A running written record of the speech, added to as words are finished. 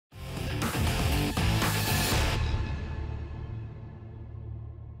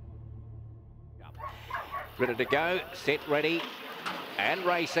Ready to go, set, ready, and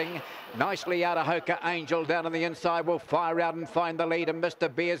racing. Nicely out of Hoka Angel down on the inside will fire out and find the lead, and Mr.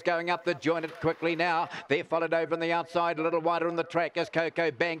 Beer's going up the jointed quickly now. They're followed over on the outside, a little wider on the track as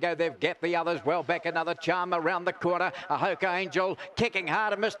Coco Bango. They've gapped the others well back. Another Charm around the corner. A Hoka Angel kicking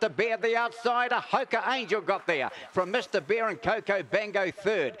hard, and Mr. Beer the outside. A Hoka Angel got there from Mr. Beer and Coco Bango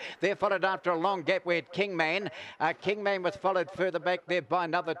third. They're followed after a long gap. We had Kingman. Kingman was followed further back there by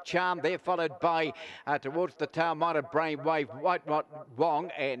another Charm. They're followed by towards the tail minor Brainwave, White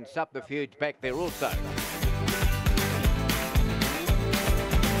Wong, and Subterfuge back there also.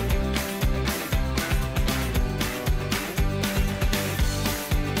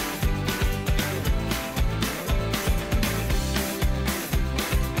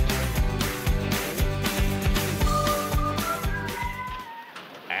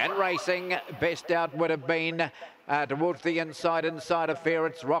 And racing, best out would have been towards the inside of Fair.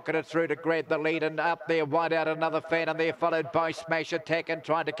 It's rocketed through to grab the lead, and up there wide out another fan, and they're followed by Smash Attack and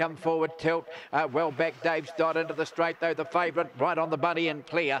trying to come forward. Tilt well back. Dave's Dot into the straight though, the favourite right on the bunny and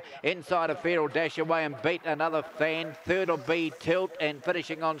clear. Inside of Fair will dash away and beat another fan. Third will be Tilt, and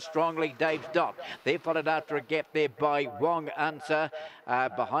finishing on strongly Dave's Dot. They're followed after a gap there by Wong Answer.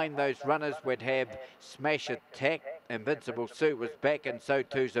 Behind those runners we'd have Smash Attack. Invincible Sue was back, and so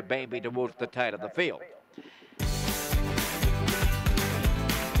too Zabambi towards the tail of the field.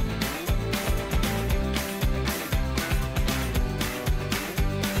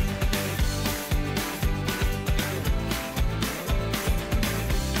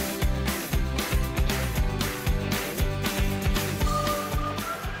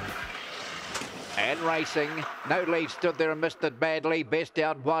 And racing, No Leave stood there and missed it badly. Best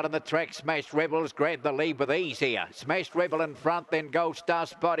out wide on the track. Smashed Rebels grabbed the lead with ease here. Smashed Rebel in front, then Gold Star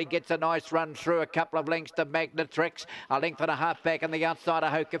Spotty gets a nice run through, a couple of lengths to Magnetrix, a length and a half back on the outside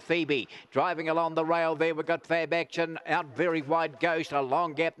of Hoka Phoebe. Driving along the rail there, we've got Fab Action out very wide. Ghost, a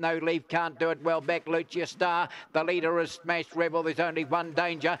long gap, No Leave can't do it well back. Lucia Star, the leader is Smashed Rebel. There's only one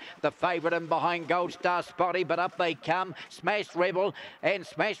danger, the favourite in behind Gold Star Spotty, but up they come. Smashed Rebel, and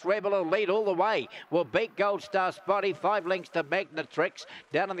Smashed Rebel will lead all the way. Will beat Gold Star Spotty, 5 lengths to Magnetrix.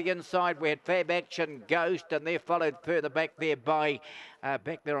 Down on the inside we had Fab Action, Ghost, and they're followed further back there by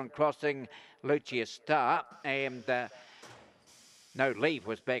back there on crossing Lucia Star, and No Leave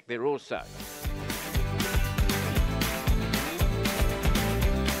was back there also.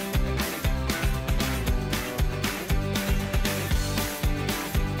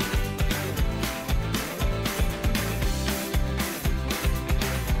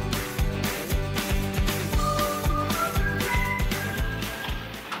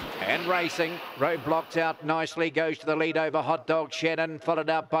 And racing, Roadblocks out nicely, goes to the lead over Hot Dog Shannon, followed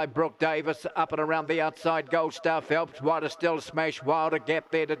out by Brooke Davis, up and around the outside, Gold Star Phelps, wider still, Smash Wild, a gap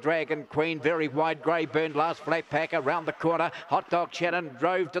there to Dragon Queen, very wide, Grey Burn, last flat pack around the corner, Hot Dog Shannon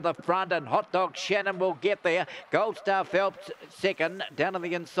drove to the front, and Hot Dog Shannon will get there, Gold Star Phelps second, down on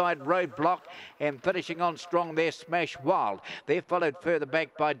the inside, Roadblock, and finishing on strong there, Smash Wild. They're followed further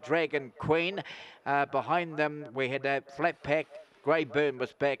back by Dragon Queen, behind them we had a flat pack, Grey Burn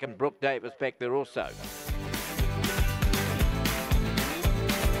was back, and Brooke Davis back there also.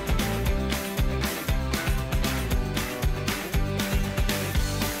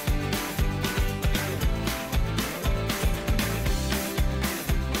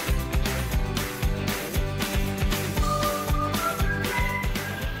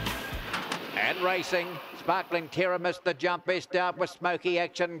 And racing. Sparkling Terror missed the jump. Best out with Smoky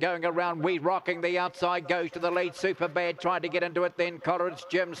Action going around. We Rocking the outside, goes to the lead. Super Bad tried to get into it then. Coleridge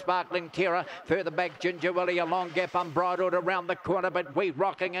Jim, Sparkling Terror. Further back, Ginger Willie, a long gap unbridled around the corner, but We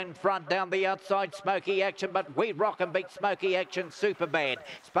Rocking in front down the outside. Smoky Action, but We Rocking beat Smoky Action. Super Bad.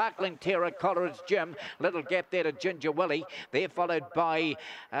 Sparkling Terror, Coleridge Jim. Little gap there to Ginger Willie. They're followed by,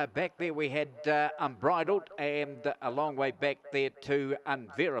 back there we had Unbridled, and a long way back there to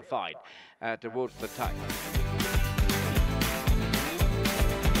Unverified. Towards the tail.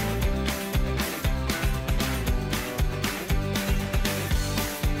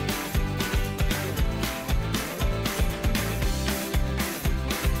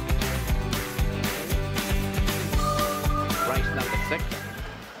 Race number 6.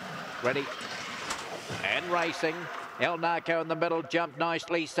 Ready. And racing. El Narco in the middle jumped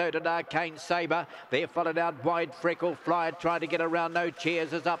nicely, so did Arcane Sabre. There followed out wide Freckle Flyer, trying to get around. No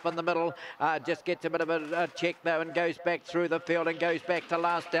Cheers is up in the middle, just gets a bit of a check though and goes back through the field and goes back to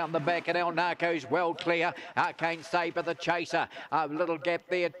last down the back, and El Narco's well clear. Arcane Sabre the chaser, a little gap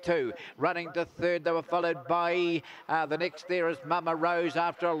there too. Running to third, they were followed by the next there is Mama Rose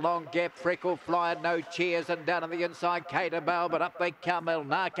after a long gap. Freckle Flyer, No Cheers, and down on the inside Cater Bell, but up they come. El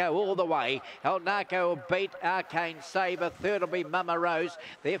Narco all the way. El Narco will beat Arcane Sabre. Third will be Mama Rose.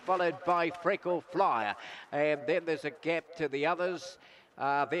 They're followed by Freckle Flyer, and then there's a gap to the others.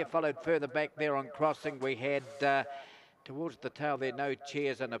 They're followed further back there on crossing. We had towards the tail there No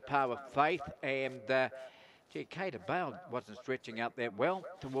Cheers and A Power of Faith, and Cater Bale wasn't stretching out that well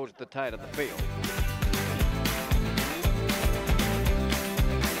towards the tail of the field.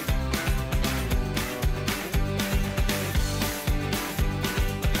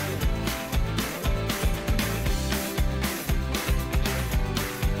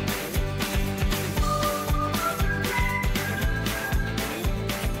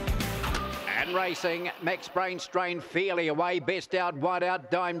 Racing, Max Brain Strain fairly away, best out, wide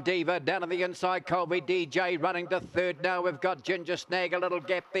out, Dime Diva, down on the inside, Colby DJ running to third. Now we've got Ginger Snag, a little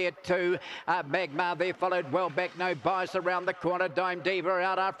gap there too. Magma there followed well back, no bias around the corner. Dime Diva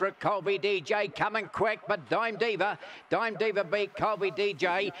out after it, Colby DJ coming quick, but Dime Diva beat Colby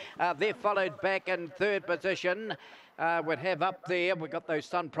DJ. They're followed back in third position. Would have up there, we've got those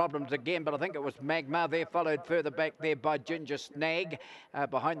sun problems again, but I think it was Magma there, followed further back there by Ginger Snag,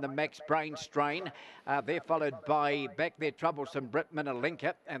 behind the Max Brain Strain. They're followed by back there Troublesome Britman and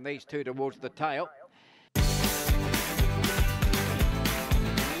Linker, and these two towards the tail.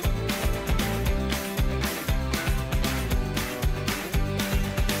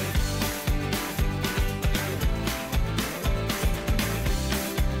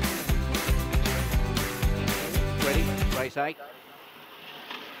 Race 8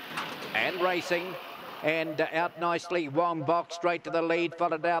 and racing, and out nicely Wombok straight to the lead,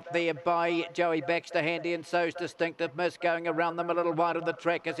 followed out there by Joey Baxter. Handy and so's Distinctive Miss going around them a little wide of the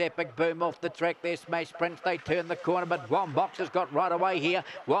track as Epic Boom off the track there. Smash Prince, they turn the corner, but Wombok has got right away here.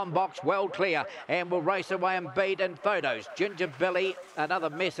 Wombok's well clear and will race away and beat in photos. Ginger Billy,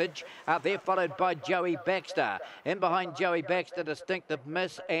 another message. They're followed by Joey Baxter. In behind Joey Baxter, Distinctive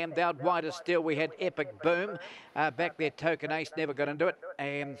Miss, and out wider still we had Epic Boom. Back there Token Ace never got into it,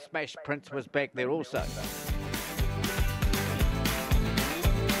 and Smash Prince was back there also.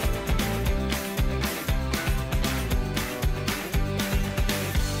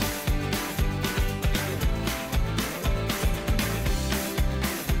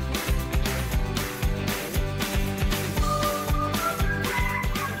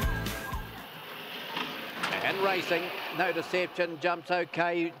 Racing, No Deception, jumps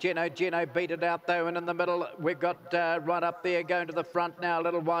okay. Geno beat it out though, and in the middle we've got right up there going to the front now, a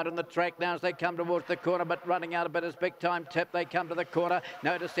little wide on the track now as they come towards the corner, but running out a bit as Big Time Tip. They come to the corner.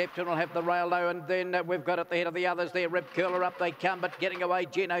 No Deception will have the rail low, and then we've got at the head of the others there, Rip Curler up they come, but getting away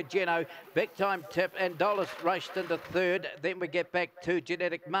Geno, Big Time Tip, and Dollar raced into third. Then we get back to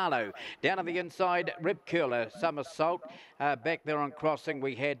Genetic Marlowe. Down on the inside, Rip Curler, Somersault. Back there on crossing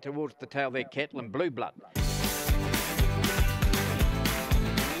we had towards the tail there, Catlin Blue Blood.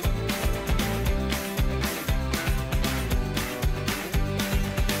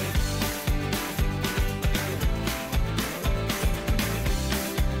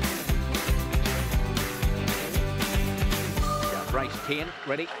 Race 10,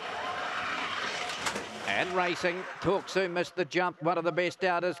 ready. And racing, Talk Soon missed the jump. One of the best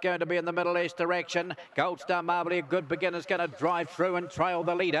out is going to be in the middle S direction. Gold Star Marbley, a good beginner, is going to drive through and trail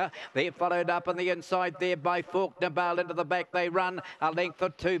the leader. They're followed up on the inside there by Faulkner Bale. Into the back they run. A length or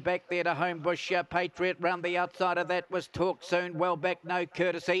two back there to Homebush Patriot. Round the outside of that was Talk Soon. Well back, No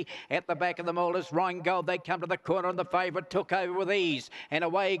Courtesy. At the back of them all is Rheingold. They come to the corner and the favourite took over with ease. And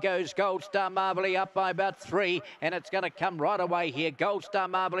away goes Gold Star Marbley up by about 3. And it's going to come right away here. Gold Star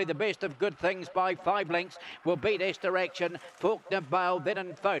Marbley, the best of good things by 5 lengths. Will beat Esther Action, Faulkner Bale, then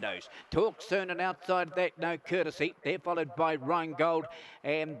in photos. Talk Soon, and outside that, No Courtesy. They're followed by Rheingold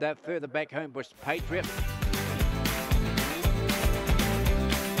and further back Homebush Patriot.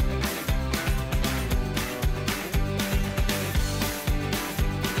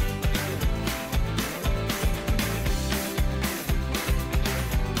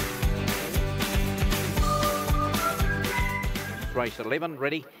 Race 11,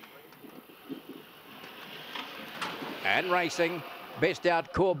 ready. And racing, Best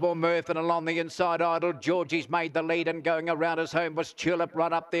out Corbourne Murph, and along the inside Idle Georgie's made the lead, and going around his home was Tulip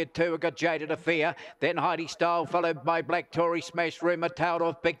right up there too. We got Jaded Affair, then Heidi Style followed by Black Tory, Smash Rumour, tailed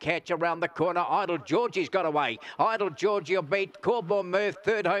off Big Catch around the corner. Idle Georgie's got away. Idle Georgie will beat Corbourne Murph.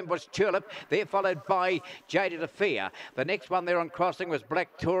 Third home was Tulip. They're followed by Jaded Affair. The next one there on crossing was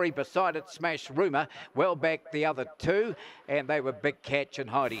Black Tory, beside it Smash Rumour. Well back the other two, and they were Big Catch and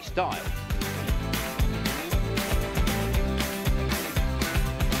Heidi Style.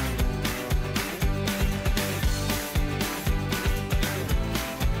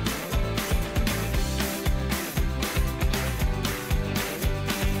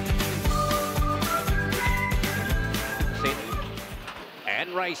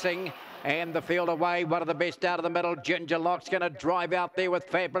 Racing, and the field away, one of the best out of the middle. Ginger Lock's going to drive out there with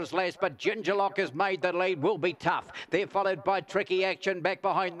Fabulous Lass, but Ginger Lock has made the lead, will be tough. They're followed by Tricky Action, back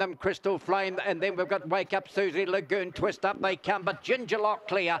behind them Crystal Flame, and then we've got Wake Up Susie, Lagoon Twist, up they come, but Ginger Lock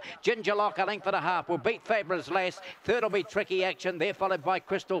clear. Ginger Lock a length and a half will beat Fabulous Lass. Third will be Tricky Action, they're followed by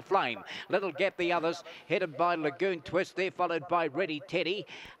Crystal Flame. Little Gap the others, headed by Lagoon Twist, they're followed by Ready Teddy.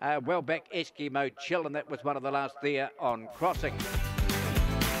 Well back Eskimo Chill, and that was one of the last there on crossing.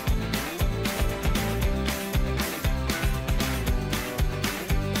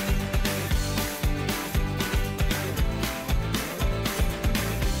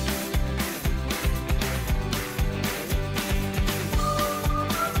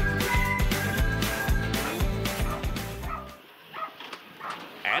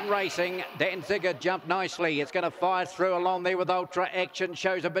 Racing, Danziger jumped nicely. It's going to fire through along there with Ultra Action.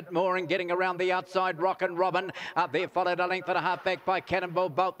 Shows a bit more and getting around the outside. Rockin' Robin up there, followed a length and a half back by Cannonball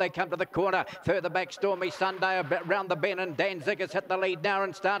Bolt. They come to the corner. Further back, Stormy Sunday a bit round the bend, and Danziger's hit the lead now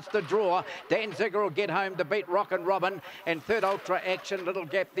and starts to draw. Danziger will get home to beat Rockin' Robin, and third Ultra Action. Little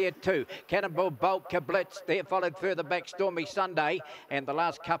Gap there too. Cannonball Bolt, Kablitz. There followed further back Stormy Sunday, and the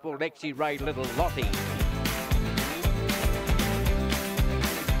last couple Lexi Ray, Little Lottie.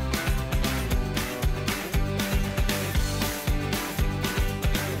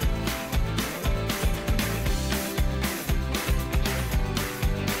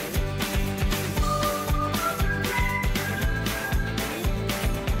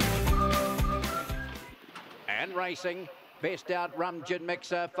 Racing, best out Rum Gin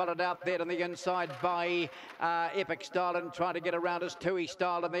Mixer, followed out there on the inside by Epic Style, and trying to get around us Tui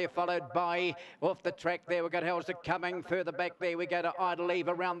Style, and they're followed by off the track there we've got Hell's coming. Further back there we go to Idle Eve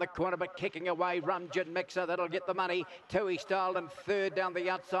around the corner, but kicking away Rum Gin Mixer, that'll get the money. Tui Style, and third down the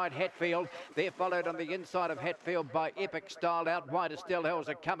outside Hatfield. They're followed on the inside of Hatfield by Epic Style. Out wider still Hell's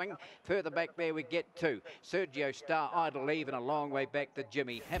coming. Further back there we get to Sergio Star, Idle Eve, and a long way back to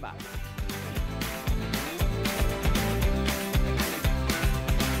Jimmy Hammer.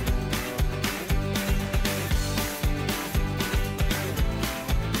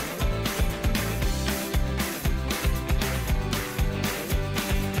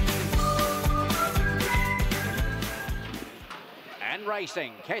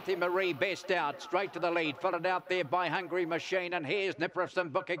 Racing, Kathy Marie best out, straight to the lead, followed out there by Hungry Machine, and here's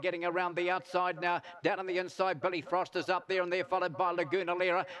Nipperson Booker getting around the outside now. Down on the inside, Billy Frost is up there, and they're followed by Laguna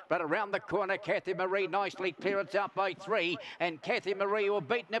Lira, but around the corner, Kathy Marie nicely clear. It's out by 3, and Kathy Marie will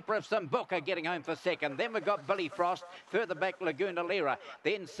beat Nipperson Booker, getting home for second. Then we've got Billy Frost, further back Laguna Lira,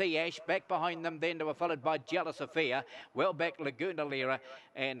 then Sea Ash, back behind them, then they were followed by Jealous Affair, well back Laguna Lira,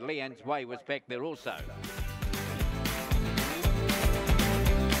 and Leanne's Way was back there also.